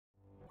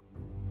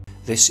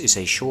This is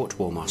a short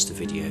Warmaster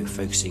video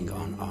focusing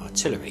on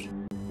artillery.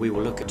 We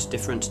will look at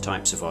different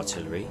types of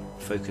artillery,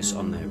 focus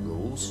on their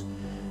rules,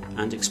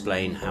 and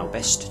explain how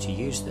best to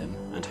use them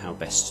and how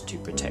best to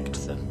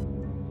protect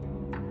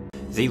them.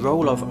 The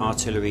role of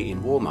artillery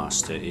in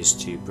Warmaster is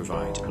to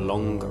provide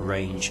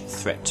long-range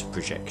threat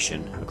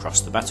projection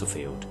across the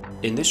battlefield.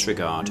 In this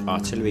regard,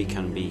 artillery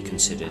can be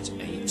considered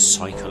a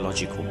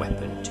psychological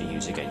weapon to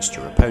use against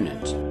your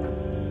opponent.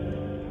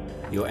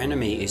 Your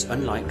enemy is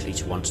unlikely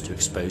to want to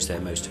expose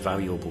their most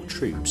valuable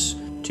troops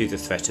to the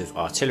threat of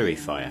artillery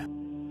fire.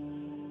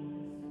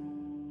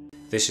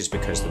 This is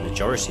because the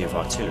majority of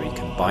artillery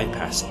can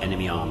bypass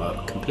enemy armour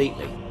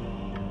completely.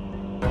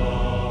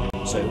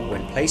 So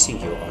when placing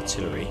your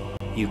artillery,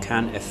 you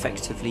can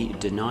effectively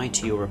deny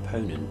to your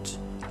opponent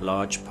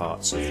large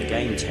parts of the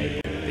game table,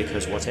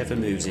 because whatever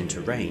moves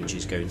into range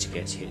is going to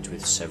get hit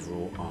with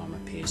several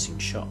armour-piercing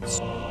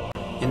shots.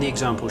 In the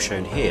example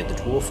shown here, the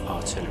dwarf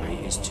artillery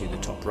is to the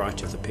top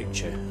right of the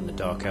picture and the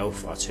dark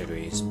elf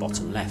artillery is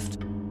bottom left.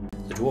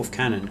 The dwarf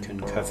cannon can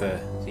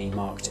cover the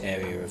marked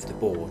area of the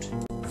board,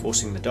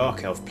 forcing the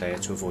dark elf player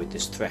to avoid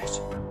this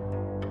threat.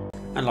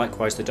 And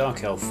likewise, the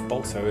dark elf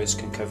bolt throwers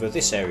can cover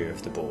this area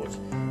of the board,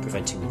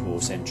 preventing the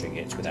dwarves entering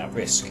it without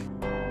risk.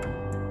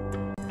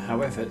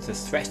 However, the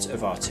threat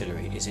of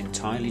artillery is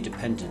entirely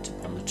dependent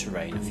upon the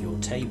terrain of your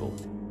table.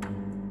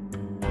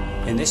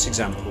 In this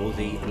example,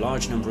 the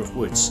large number of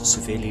woods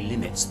severely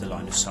limits the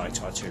line of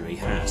sight artillery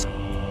has.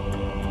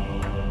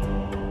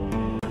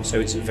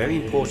 So it's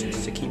very important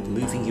to keep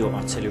moving your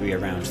artillery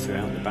around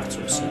throughout the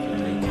battle so that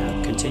they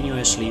can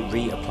continuously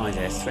reapply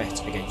their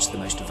threat against the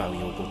most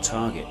valuable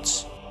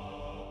targets.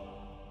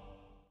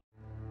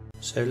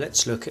 So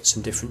let's look at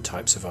some different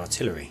types of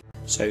artillery.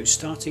 So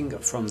starting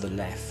from the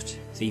left,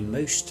 the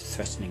most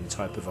threatening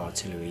type of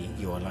artillery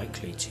you are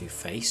likely to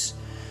face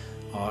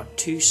are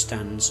two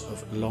stands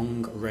of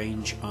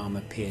long-range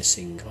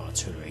armour-piercing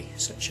artillery,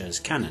 such as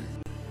cannon.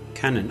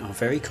 Cannon are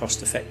very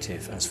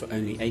cost-effective, as for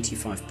only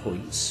 85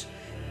 points,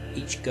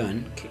 each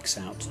gun kicks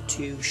out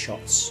 2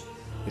 shots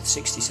with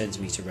 60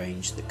 cm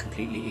range that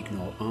completely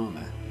ignore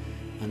armour,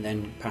 and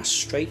then pass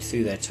straight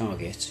through their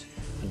target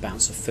and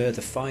bounce a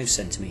further 5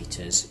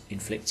 cm,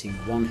 inflicting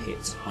 1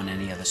 hit on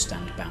any other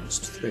stand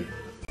bounced through.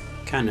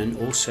 Cannon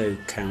also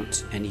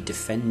count any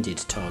defended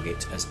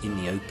target as in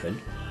the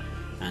open,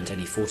 and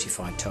any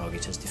fortified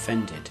target as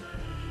defended,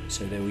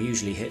 so they will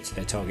usually hit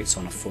their targets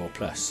on a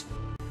 4+.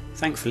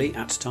 Thankfully,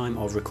 at time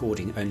of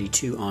recording, only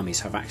 2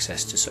 armies have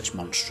access to such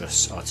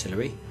monstrous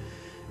artillery,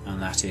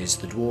 and that is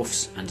the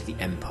Dwarfs and the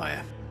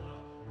Empire.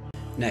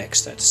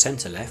 Next, at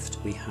centre left,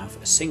 we have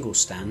a single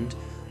stand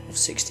of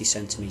 60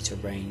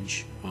 cm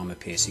range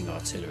armour-piercing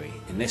artillery,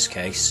 in this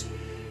case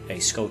a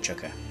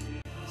Skullchucker.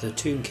 The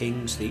Tomb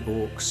Kings, the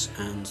Orcs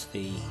and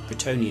the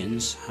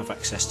Bretonnians have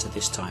access to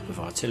this type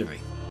of artillery.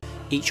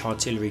 Each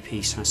artillery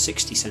piece has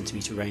 60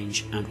 cm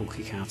range and will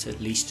kick out at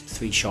least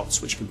 3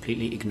 shots which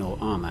completely ignore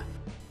armour.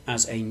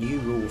 As a new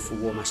rule for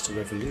Warmaster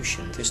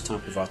Revolution, this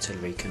type of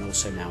artillery can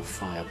also now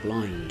fire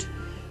blind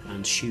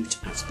and shoot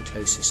at the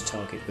closest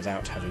target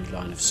without having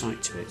line of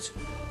sight to it,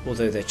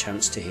 although their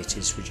chance to hit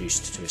is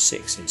reduced to a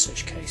 6 in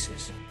such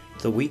cases.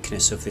 The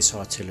weakness of this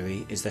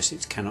artillery is that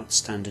it cannot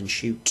stand and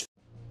shoot.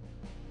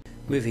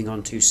 Moving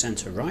on to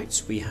centre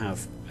right, we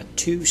have a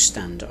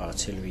 2-stand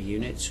artillery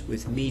unit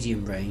with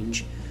medium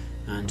range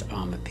and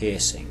armour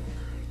piercing,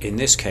 in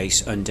this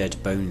case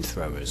undead bone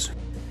throwers.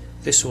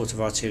 This sort of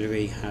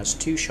artillery has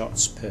 2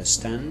 shots per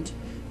stand,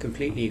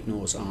 completely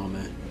ignores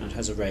armour and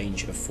has a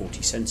range of 40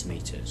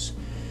 cm.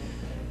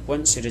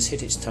 Once it has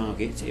hit its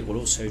target, it will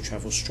also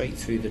travel straight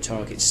through the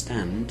target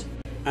stand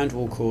and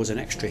will cause an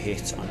extra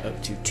hit on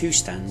up to 2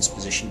 stands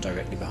positioned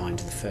directly behind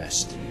the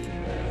first.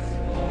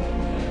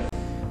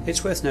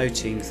 It's worth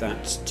noting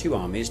that 2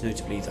 armies,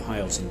 notably the High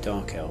Elves and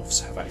Dark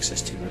Elves, have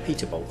access to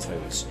repeater bolt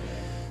throwers,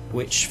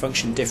 which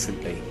function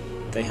differently.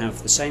 They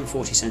have the same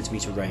 40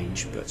 cm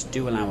range but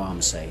do allow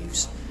armour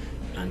saves,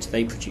 and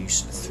they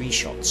produce 3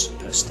 shots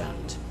per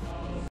stand.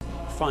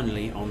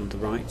 Finally, on the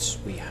right,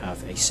 we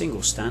have a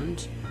single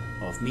stand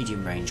of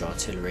medium range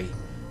artillery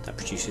that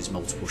produces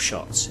multiple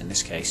shots, in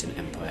this case an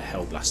Empire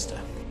Hellblaster.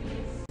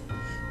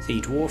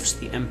 The Dwarfs,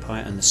 the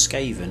Empire and the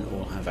Skaven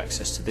all have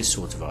access to this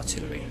sort of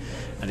artillery,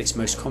 and it's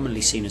most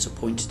commonly seen as a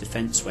point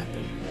defence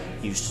weapon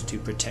used to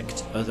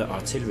protect other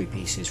artillery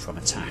pieces from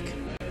attack.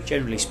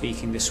 Generally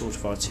speaking, this sort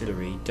of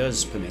artillery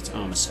does permit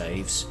armour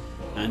saves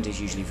and is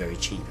usually very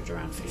cheap at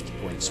around 50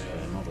 points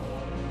per model.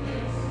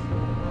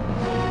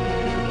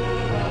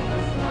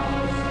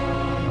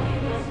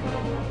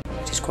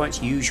 It is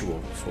quite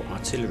usual for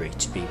artillery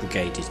to be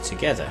brigaded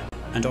together,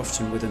 and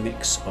often with a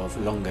mix of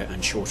longer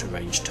and shorter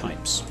range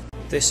types.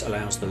 This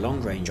allows the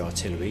long range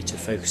artillery to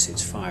focus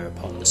its fire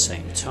upon the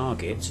same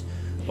target,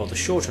 while the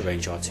shorter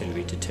range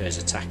artillery deters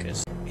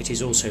attackers. It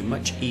is also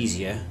much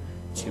easier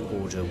to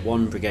order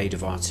 1 brigade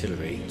of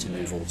artillery to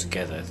move all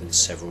together than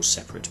several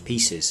separate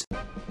pieces.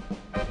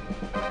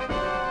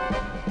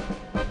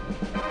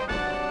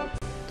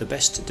 The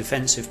best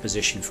defensive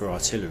position for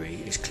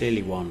artillery is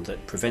clearly one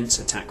that prevents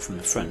attack from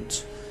the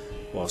front,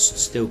 whilst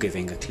still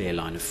giving a clear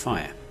line of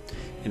fire,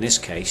 in this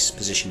case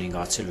positioning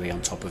artillery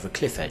on top of a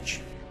cliff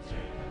edge.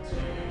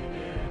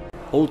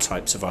 All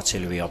types of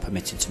artillery are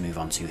permitted to move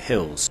onto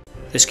hills.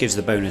 This gives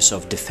the bonus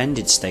of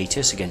defended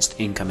status against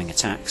incoming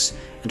attacks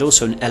and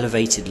also an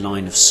elevated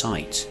line of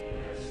sight.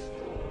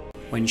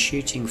 When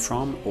shooting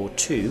from or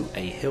to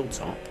a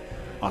hilltop,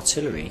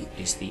 artillery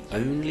is the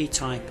only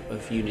type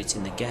of unit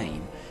in the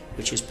game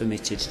which is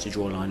permitted to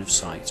draw line of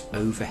sight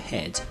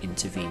overhead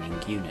intervening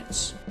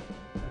units.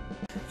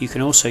 You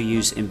can also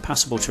use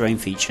impassable terrain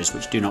features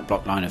which do not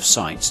block line of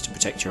sight to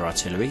protect your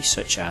artillery,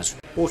 such as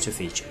water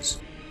features.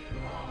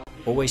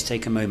 Always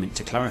take a moment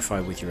to clarify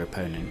with your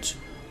opponent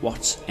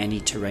what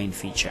any terrain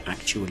feature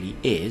actually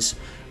is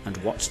and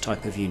what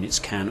type of units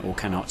can or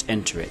cannot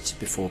enter it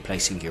before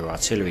placing your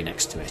artillery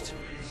next to it.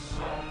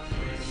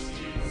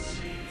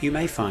 You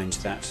may find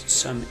that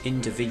some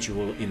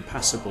individual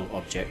impassable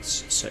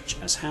objects, such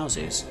as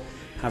houses,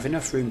 have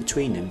enough room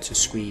between them to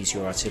squeeze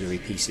your artillery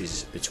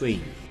pieces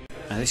between.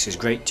 Now this is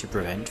great to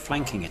prevent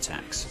flanking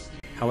attacks.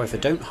 However,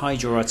 don't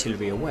hide your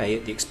artillery away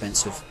at the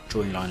expense of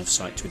drawing line of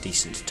sight to a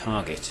decent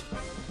target.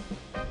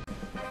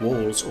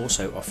 Walls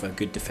also offer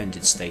good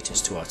defended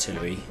status to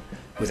artillery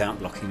without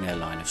blocking their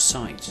line of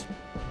sight.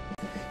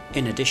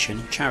 In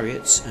addition,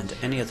 chariots and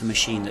any other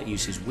machine that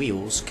uses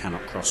wheels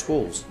cannot cross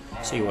walls,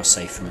 so you are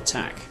safe from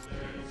attack.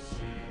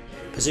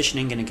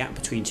 Positioning in a gap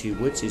between two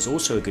woods is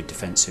also a good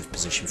defensive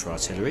position for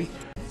artillery.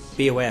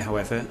 Be aware,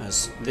 however,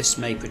 as this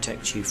may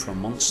protect you from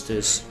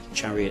monsters,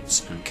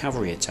 chariots and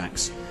cavalry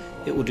attacks,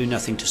 it will do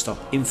nothing to stop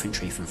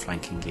infantry from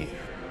flanking you.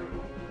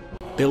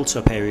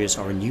 Built-up areas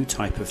are a new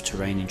type of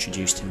terrain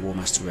introduced in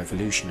Warmaster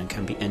Revolution and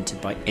can be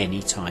entered by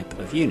any type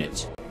of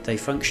unit. They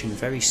function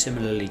very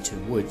similarly to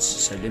woods,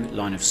 so limit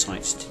line of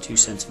sight to 2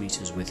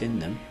 cm within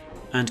them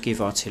and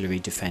give artillery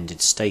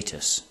defended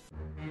status.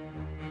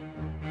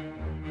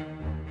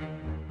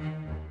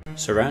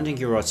 Surrounding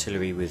your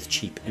artillery with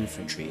cheap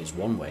infantry is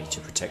one way to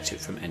protect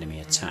it from enemy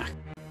attack.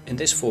 In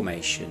this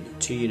formation,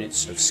 2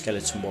 units of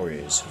skeleton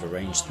warriors have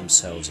arranged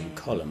themselves in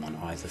column on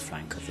either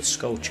flank of the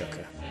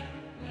skullchucker.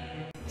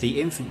 The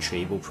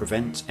infantry will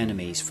prevent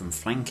enemies from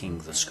flanking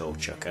the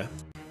skullchucker.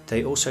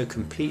 They also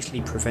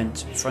completely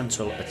prevent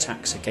frontal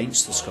attacks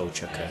against the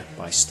skullchucker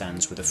by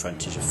stands with a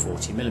frontage of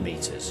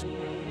 40mm.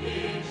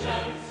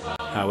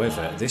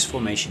 However, this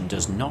formation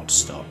does not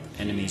stop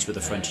enemies with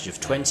a frontage of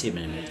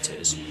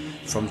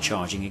 20mm from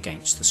charging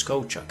against the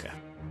skullchucker.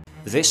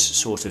 This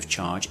sort of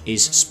charge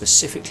is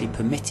specifically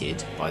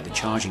permitted by the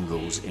charging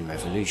rules in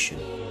Revolution.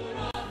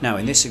 Now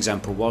in this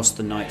example, whilst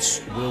the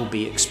knights will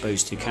be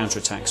exposed to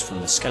counterattacks from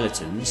the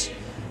skeletons,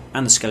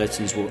 and the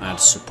skeletons will add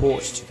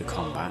support to the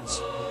combat,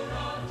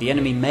 the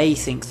enemy may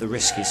think the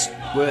risk is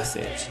worth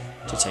it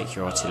to take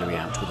your artillery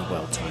out with a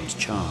well-timed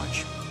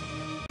charge.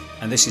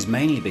 And this is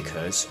mainly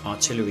because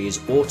artillery is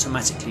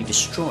automatically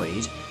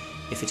destroyed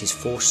if it is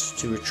forced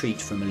to retreat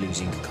from a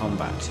losing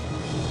combat.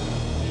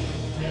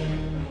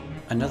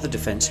 Another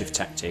defensive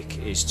tactic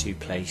is to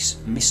place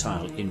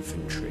missile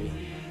infantry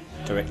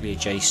directly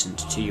adjacent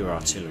to your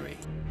artillery.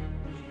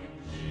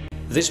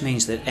 This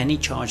means that any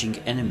charging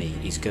enemy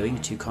is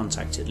going to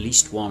contact at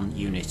least one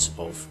unit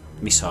of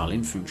missile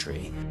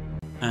infantry,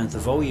 and the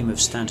volume of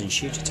stand and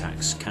shoot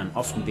attacks can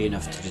often be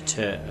enough to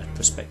deter a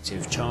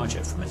prospective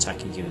charger from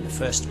attacking you in the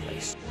first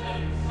place.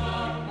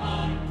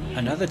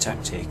 Another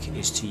tactic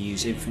is to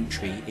use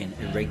infantry in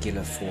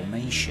irregular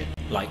formation,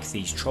 like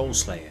these troll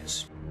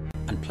slayers,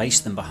 and place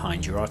them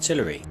behind your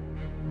artillery.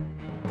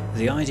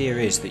 The idea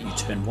is that you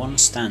turn one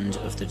stand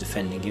of the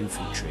defending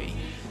infantry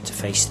to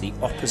face the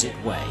opposite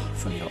way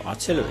from your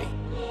artillery.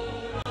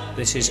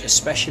 This is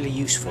especially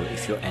useful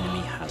if your enemy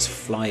has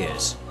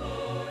flyers,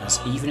 as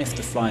even if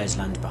the flyers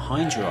land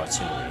behind your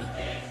artillery,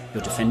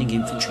 your defending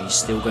infantry is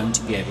still going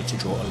to be able to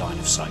draw a line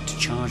of sight to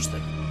charge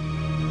them.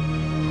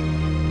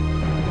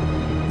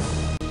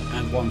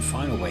 And one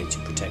final way to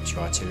protect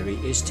your artillery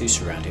is to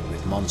surround it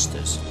with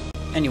monsters.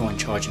 Anyone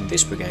charging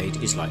this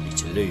brigade is likely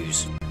to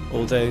lose,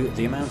 although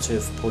the amount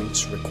of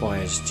points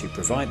required to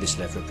provide this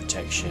level of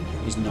protection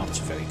is not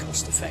very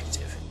cost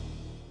effective.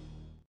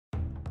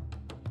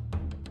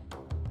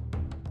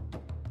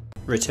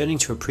 Returning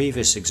to a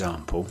previous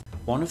example,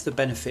 one of the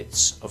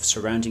benefits of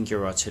surrounding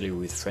your artillery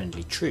with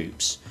friendly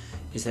troops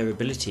is their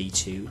ability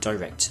to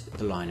direct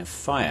the line of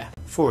fire.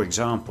 For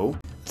example,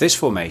 this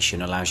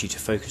formation allows you to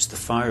focus the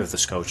fire of the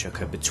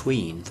skullchucker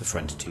between the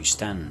front 2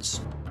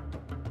 stands.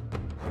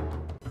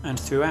 And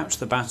throughout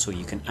the battle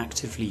you can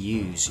actively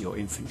use your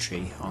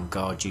infantry on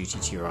guard duty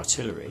to your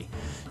artillery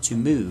to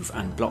move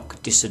and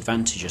block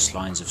disadvantageous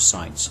lines of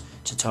sight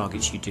to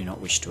targets you do not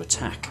wish to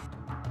attack.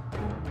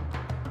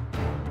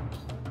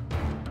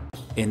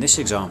 In this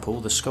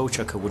example, the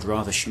skullchucker would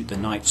rather shoot the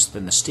knights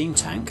than the steam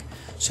tank,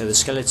 so the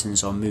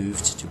skeletons are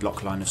moved to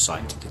block line of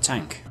sight to the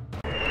tank.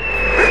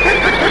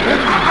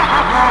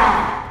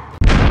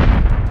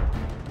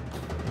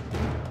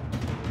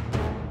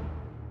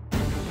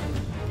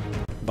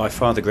 By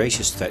far the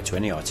greatest threat to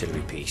any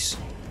artillery piece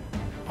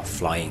are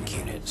flying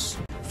units.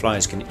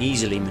 Flyers can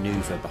easily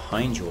manoeuvre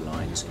behind your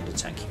lines and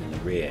attack you in the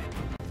rear.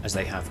 as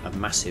they have a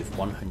massive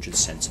 100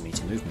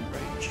 cm movement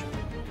range.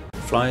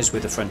 Flyers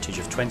with a frontage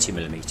of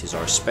 20mm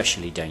are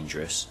especially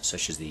dangerous,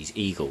 such as these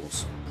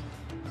eagles.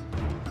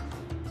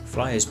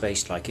 Flyers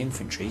based like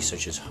infantry,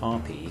 such as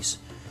harpies,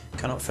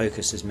 cannot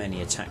focus as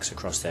many attacks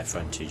across their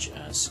frontage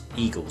as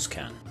eagles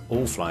can.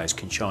 All flyers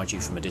can charge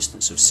you from a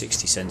distance of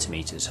 60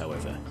 cm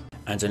however,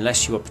 and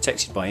unless you are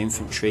protected by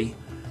infantry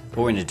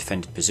or in a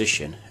defended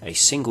position, a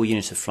single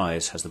unit of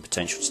flyers has the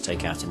potential to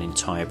take out an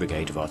entire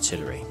brigade of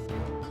artillery.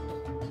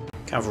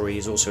 Cavalry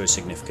is also a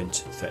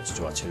significant threat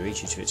to artillery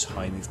due to its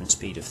high movement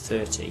speed of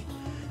 30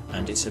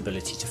 and its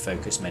ability to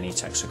focus many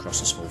attacks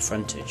across a small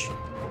frontage.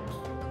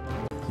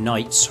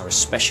 Knights are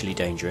especially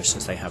dangerous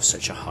as they have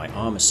such a high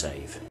armour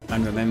save.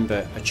 And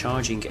remember, a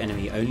charging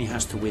enemy only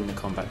has to win the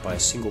combat by a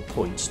single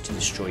point to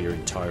destroy your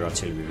entire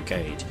artillery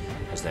brigade,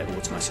 as they're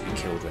automatically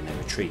killed when they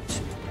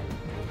retreat.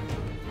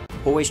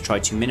 Always try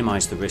to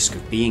minimise the risk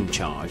of being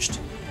charged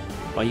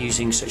by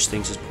using such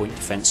things as point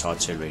defence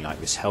artillery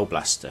like this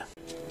Hellblaster.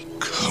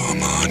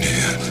 Come on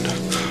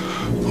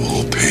in.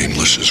 Old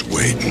Painless is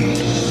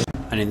waiting.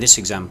 And in this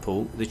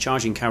example, the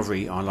charging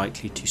cavalry are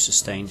likely to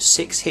sustain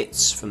 6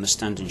 hits from the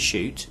stand and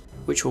shoot,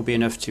 which will be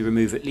enough to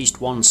remove at least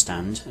one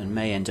stand and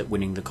may end up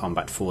winning the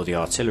combat for the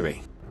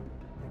artillery.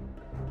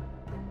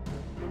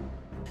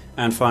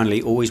 And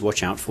finally, always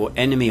watch out for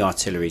enemy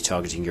artillery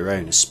targeting your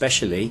own,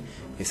 especially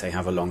if they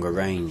have a longer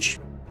range.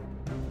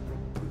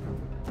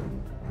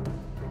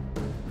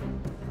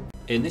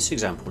 In this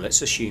example,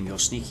 let's assume your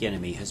sneaky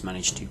enemy has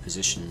managed to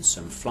position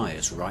some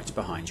flyers right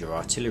behind your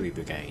artillery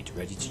brigade,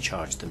 ready to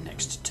charge them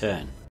next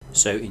turn.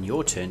 So in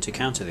your turn to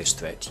counter this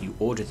threat, you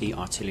order the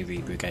artillery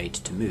brigade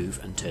to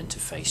move and turn to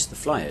face the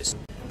flyers.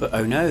 But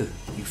oh no,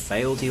 you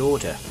failed the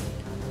order.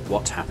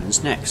 What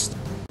happens next?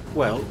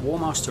 Well,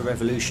 Warmaster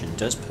Revolution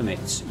does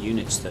permit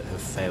units that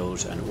have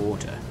failed an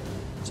order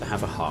to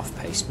have a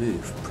half-pace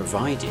move,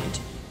 provided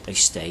they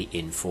stay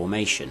in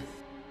formation.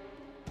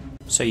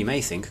 So you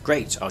may think,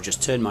 great, I'll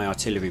just turn my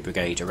artillery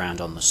brigade around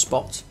on the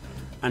spot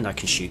and I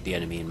can shoot the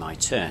enemy in my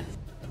turn.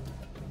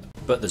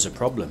 But there's a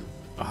problem.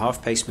 A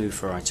half-pace move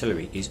for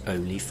artillery is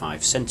only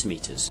 5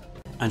 centimeters.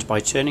 And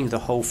by turning the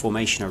whole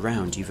formation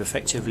around, you've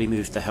effectively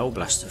moved the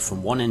Hellblaster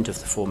from one end of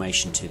the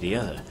formation to the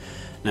other.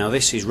 Now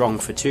this is wrong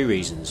for 2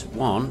 reasons.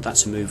 One,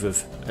 that's a move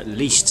of at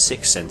least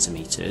 6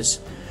 centimeters.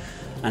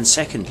 And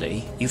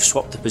secondly, you've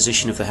swapped the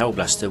position of the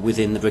Hellblaster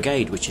within the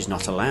brigade, which is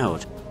not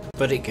allowed.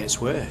 But it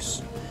gets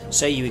worse.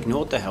 Say you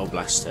ignored the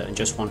Hellblaster and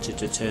just wanted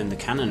to turn the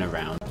cannon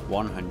around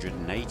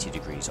 180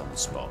 degrees on the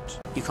spot.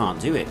 You can't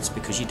do it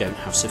because you don't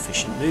have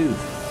sufficient move.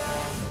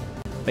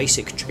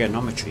 Basic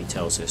trigonometry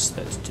tells us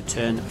that to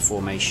turn a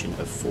formation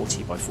of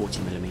 40 by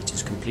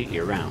 40mm completely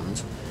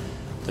around,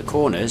 the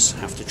corners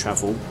have to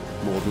travel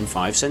more than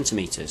 5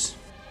 centimeters.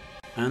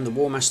 And the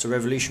Warmaster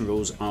Revolution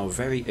rules are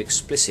very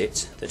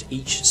explicit that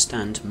each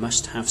stand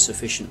must have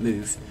sufficient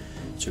move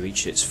to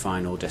reach its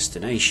final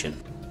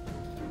destination.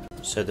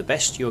 So the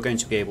best you're going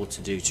to be able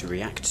to do to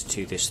react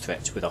to this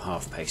threat with a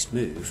half-pace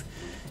move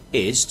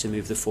is to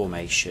move the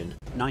formation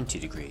 90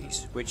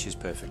 degrees, which is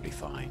perfectly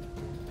fine.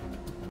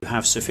 You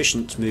have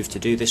sufficient move to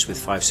do this with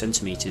 5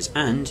 centimeters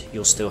and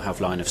you'll still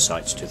have line of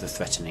sight to the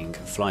threatening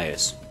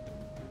flyers.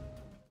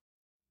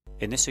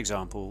 In this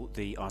example,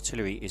 the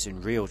artillery is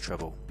in real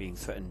trouble, being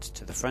threatened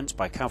to the front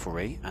by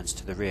cavalry and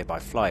to the rear by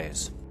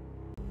flyers.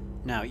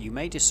 Now you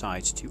may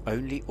decide to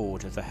only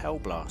order the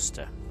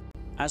Hellblaster.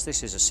 As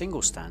this is a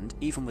single stand,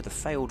 even with a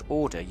failed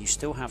order you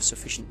still have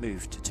sufficient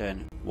move to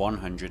turn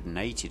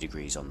 180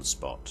 degrees on the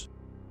spot.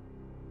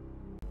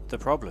 The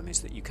problem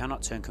is that you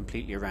cannot turn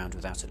completely around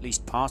without at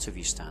least part of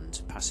your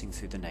stand passing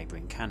through the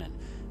neighbouring cannon,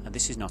 and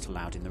this is not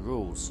allowed in the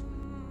rules.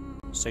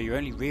 So your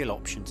only real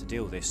option to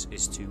deal with this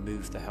is to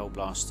move the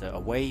Hellblaster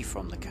away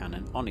from the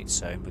cannon on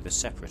its own with a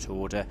separate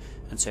order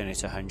and turn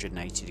it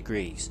 180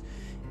 degrees.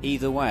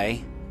 Either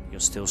way, you're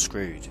still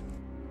screwed.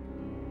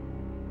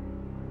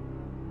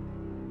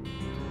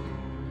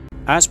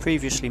 As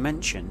previously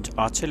mentioned,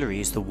 artillery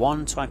is the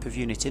one type of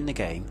unit in the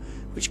game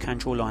which can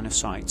draw line of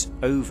sight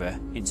over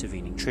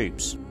intervening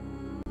troops.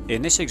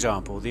 In this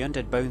example, the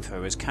undead bone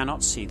throwers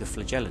cannot see the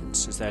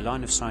flagellants as their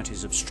line of sight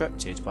is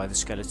obstructed by the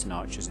skeleton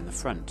archers in the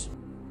front.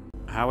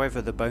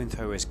 However, the bone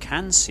throwers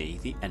can see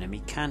the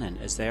enemy cannon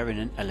as they are in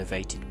an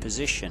elevated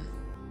position.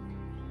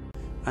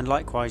 And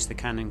likewise the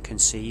cannon can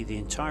see the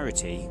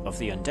entirety of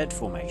the undead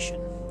formation.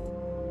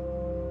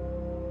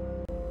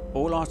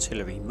 All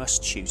artillery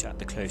must shoot at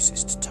the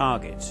closest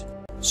target,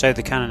 so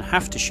the cannon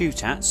have to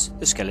shoot at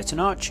the skeleton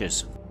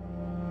archers,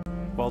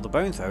 while the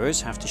bone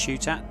throwers have to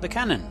shoot at the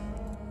cannon.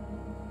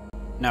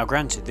 Now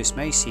granted, this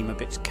may seem a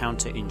bit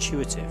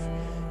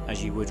counterintuitive,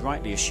 as you would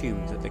rightly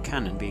assume that the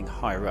cannon being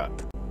higher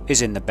up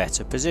is in the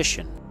better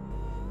position.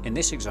 In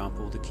this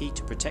example, the key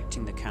to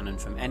protecting the cannon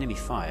from enemy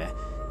fire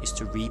is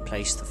to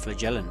replace the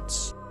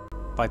flagellants.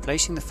 By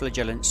placing the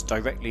flagellants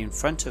directly in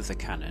front of the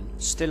cannon,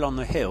 still on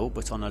the hill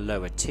but on a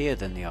lower tier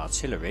than the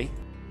artillery,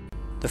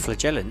 the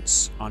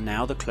flagellants are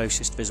now the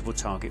closest visible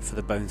target for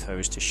the bone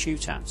throwers to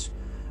shoot at,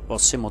 while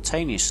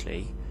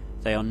simultaneously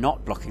they are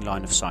not blocking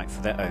line of sight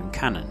for their own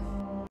cannon.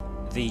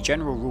 The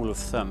general rule of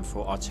thumb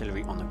for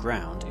artillery on the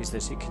ground is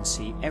that it can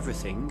see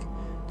everything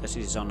that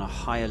is on a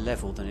higher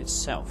level than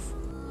itself,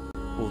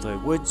 although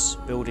woods,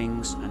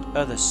 buildings and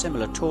other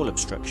similar tall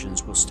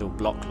obstructions will still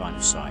block line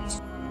of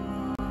sight.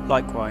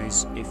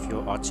 Likewise, if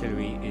your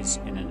artillery is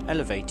in an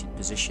elevated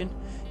position,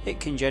 it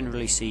can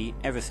generally see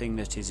everything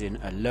that is in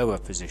a lower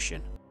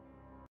position.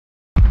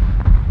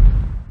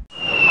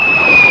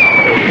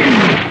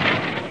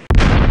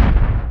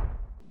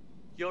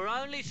 You're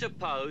only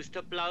supposed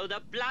to blow the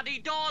bloody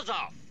doors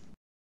off!